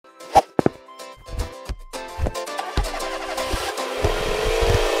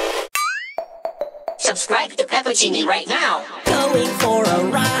Subscribe to PeppaCheenee right now. Going for a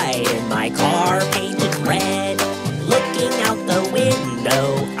ride in my car painted red. Looking out the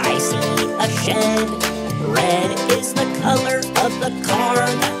window, I see a shed. Red is the color of the car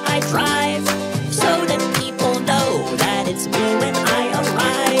that I drive, so that people know that it's me when I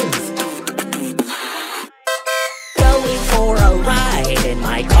arrive. Going for a ride in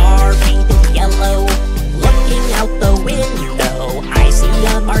my car painted yellow. Looking out the window, I see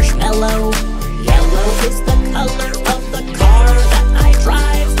a marshmallow. Yellow is the color of the car that I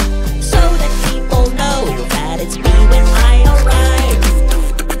drive, so that people know that it's me when I arrive.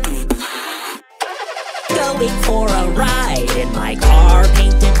 Going for a ride in my car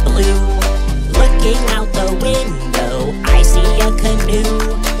painted blue. Looking out the window, I see a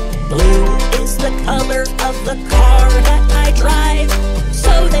canoe. Blue is the color of the car that I drive,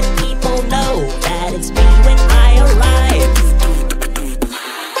 so that people know that it's me when I arrive.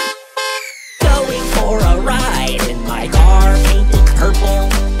 Going for a ride in my car painted purple.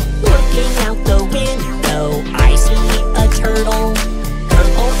 Looking out the window, I see a turtle.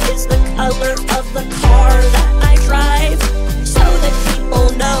 Purple is the color of the car that I drive, so that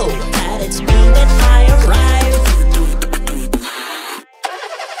people know that it's me when I arrive.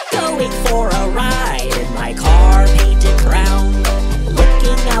 Going for a ride in my car painted brown.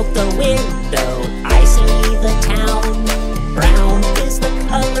 Looking out the window, I see the town. Brown is the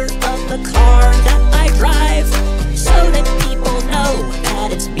color of the car that I drive, so that people know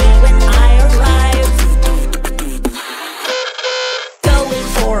that it's me when I arrive. Going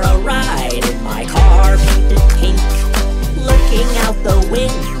for a ride in my car painted pink. Looking out the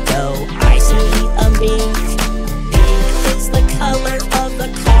window, I see a mink. Pink is the color of the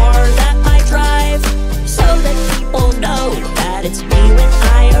car that I drive, so that people know that it's me when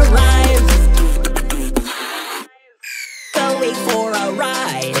I arrive. Going for a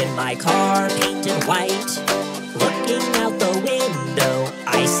ride in my car painted white. Looking out the window,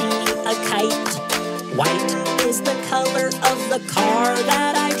 I see a kite. White is the color of the car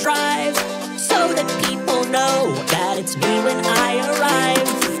that I drive, so that people know that it's me when I arrive.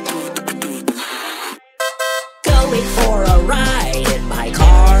 Going for a ride in my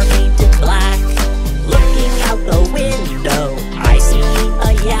car painted black. Looking out the window, I see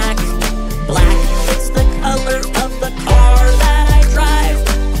a yak. Black is the color of the car that I drive,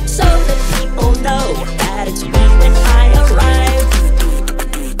 so that people know that it's me when I arrive.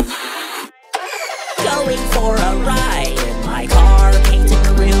 Going for a ride in my car painted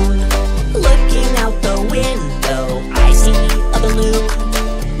maroon. Looking out the window, I see a balloon.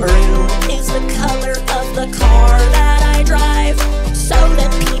 Maroon is the color of the car that I drive, so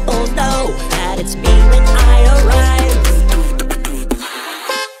that people know that it's me when I arrive.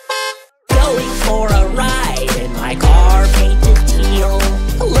 Going for a ride in my car painted teal.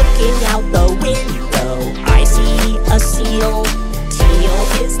 Looking out the window, I see a seal. Teal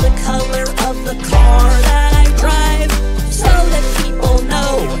is the color of the car that I drive, so that people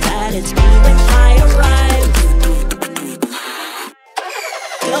know that it's me when I arrive.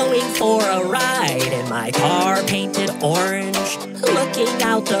 Going for a ride in my car painted orange. Looking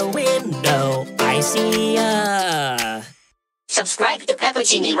out the window, I see a... Subscribe to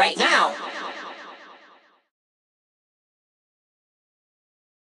PeppaCheenee right now.